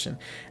position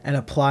and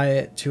apply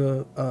it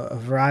to a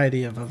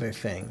variety of other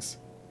things.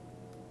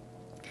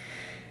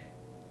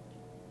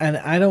 And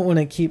I don't want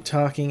to keep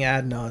talking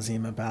ad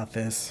nauseum about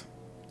this.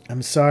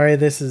 I'm sorry,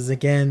 this is,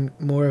 again,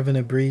 more of an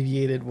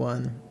abbreviated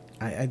one.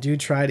 I do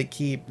try to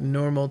keep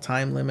normal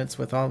time limits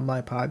with all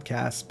my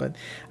podcasts, but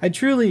I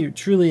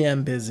truly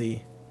am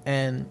busy.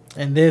 And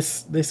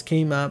this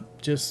came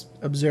up just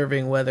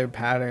observing weather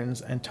patterns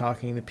and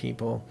talking to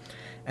people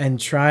and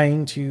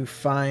trying to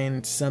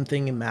find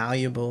something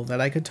malleable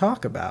that I could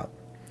talk about.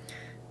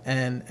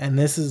 And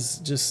this is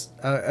just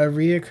a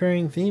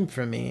reoccurring theme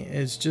for me,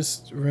 is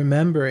just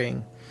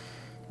remembering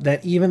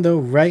that even though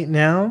right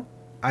now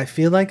I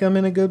feel like I'm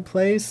in a good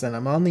place and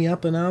I'm on the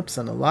up and ups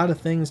and a lot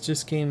of things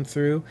just came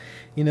through,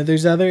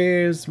 there's other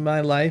areas of my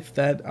life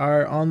that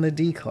are on the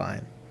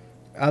decline.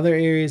 Other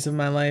areas of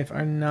my life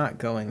are not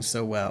going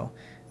so well.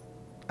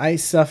 I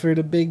suffered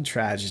a big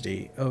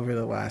tragedy over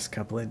the last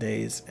couple of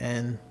days,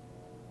 and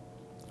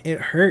it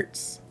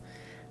hurts.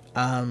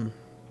 I've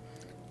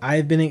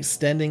been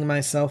extending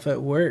myself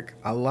at work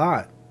a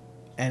lot,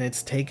 and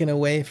it's taken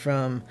away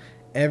from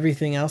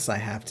everything else I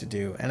have to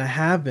do, and I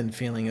have been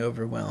feeling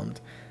overwhelmed.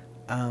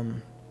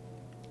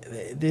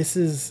 This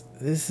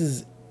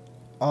is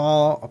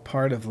all a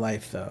part of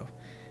life, though,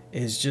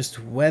 is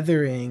just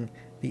weathering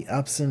the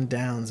ups and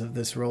downs of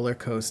this roller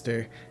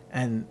coaster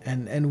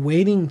and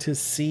waiting to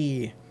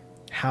see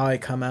how I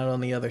come out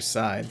on the other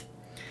side.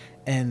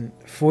 And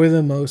for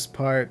the most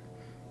part,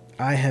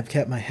 I have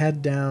kept my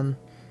head down,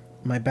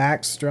 my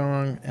back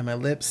strong, and my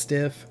lips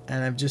stiff,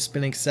 and I've just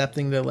been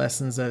accepting the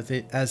lessons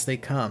as they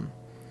come.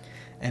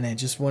 And I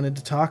just wanted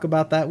to talk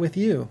about that with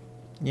you,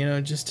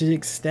 just to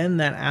extend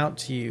that out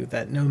to you,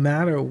 that no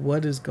matter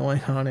what is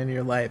going on in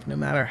your life, no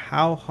matter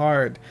how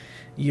hard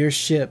your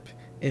ship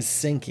is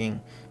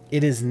sinking,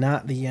 it is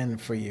not the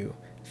end for you.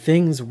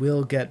 Things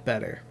will get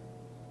better.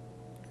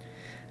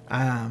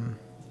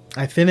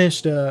 I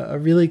finished a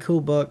really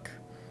cool book,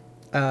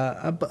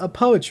 a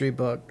poetry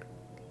book,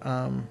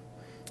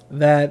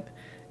 that,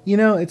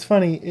 it's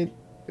funny.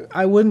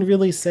 I wouldn't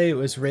really say it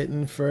was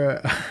written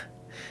for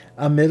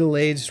a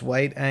middle-aged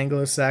white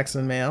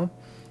Anglo-Saxon male,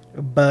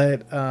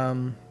 but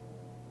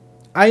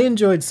I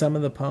enjoyed some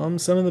of the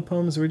poems. Some of the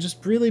poems were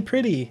just really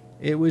pretty.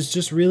 It was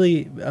just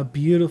really a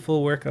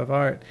beautiful work of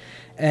art,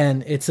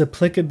 and its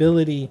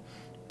applicability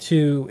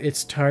to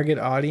its target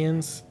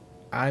audience,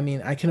 I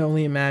mean, I can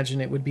only imagine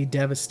it would be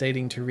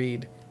devastating to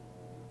read.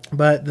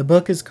 But the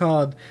book is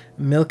called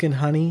Milk and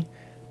Honey,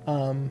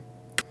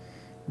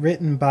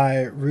 written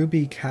by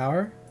Ruby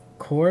Kaur.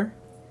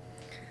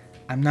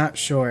 I'm not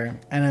sure,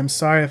 and I'm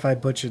sorry if I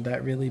butchered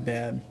that really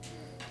bad.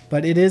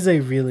 But it is a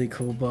really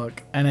cool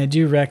book, and I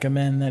do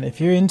recommend that if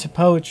you're into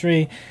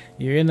poetry,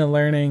 you're into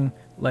learning,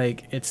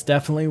 it's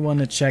definitely one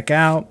to check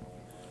out.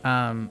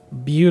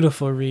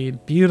 Beautiful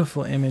read,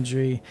 beautiful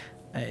imagery.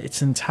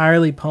 It's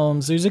entirely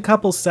poems. There's a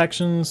couple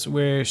sections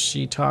where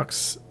she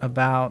talks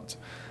about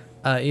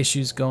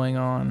issues going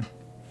on.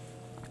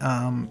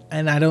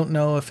 And I don't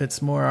know if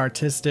it's more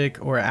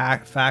artistic or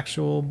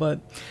factual, but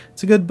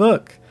it's a good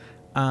book.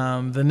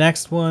 The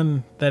next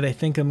one that I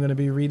think I'm going to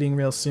be reading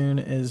real soon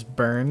is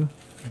Burn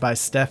by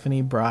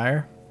Stephanie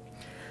Breyer.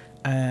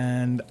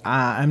 And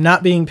I'm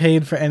not being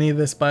paid for any of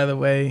this, by the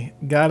way.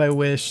 God, I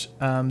wish.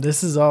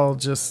 This is all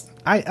just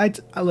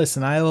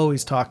Listen, I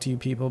always talk to you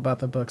people about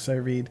the books I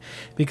read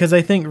because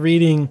I think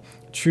reading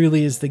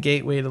truly is the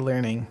gateway to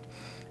learning.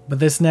 But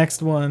this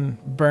next one,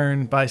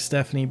 Burn by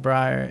Stephanie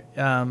Breyer,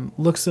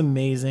 looks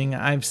amazing.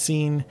 I've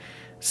seen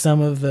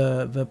some of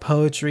the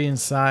poetry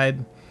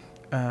inside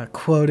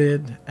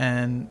quoted,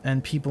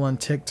 and people on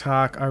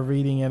TikTok are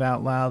reading it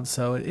out loud,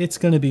 so it's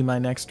going to be my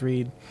next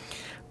read.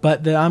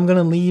 But I'm going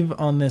to leave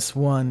on this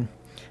one,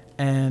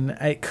 and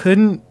it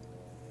couldn't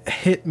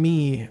hit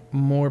me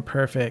more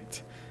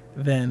perfect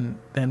than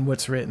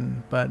what's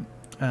written. But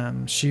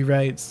she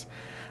writes,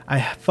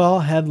 I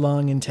fall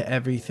headlong into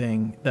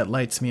everything that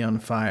lights me on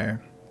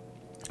fire.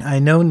 I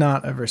know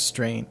not of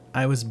restraint.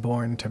 I was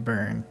born to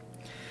burn.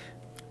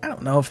 I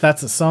don't know if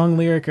that's a song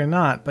lyric or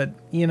not, but,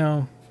 you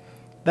know,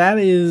 that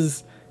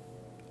is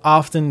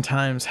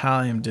oftentimes how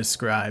I am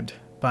described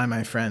by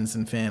my friends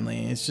and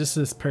family. It's just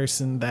this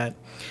person that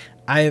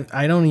I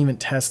don't even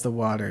test the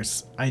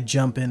waters. I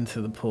jump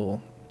into the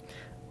pool.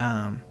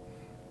 And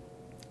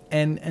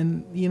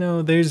you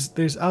know,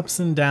 there's ups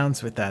and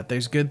downs with that.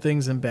 There's good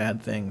things and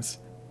bad things.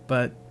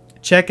 But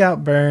check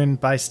out Burn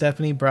by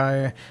Stephanie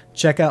Breyer.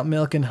 Check out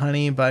Milk and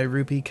Honey by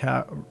Rupi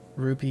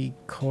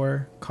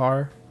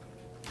Kaur.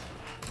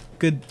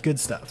 Good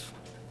stuff.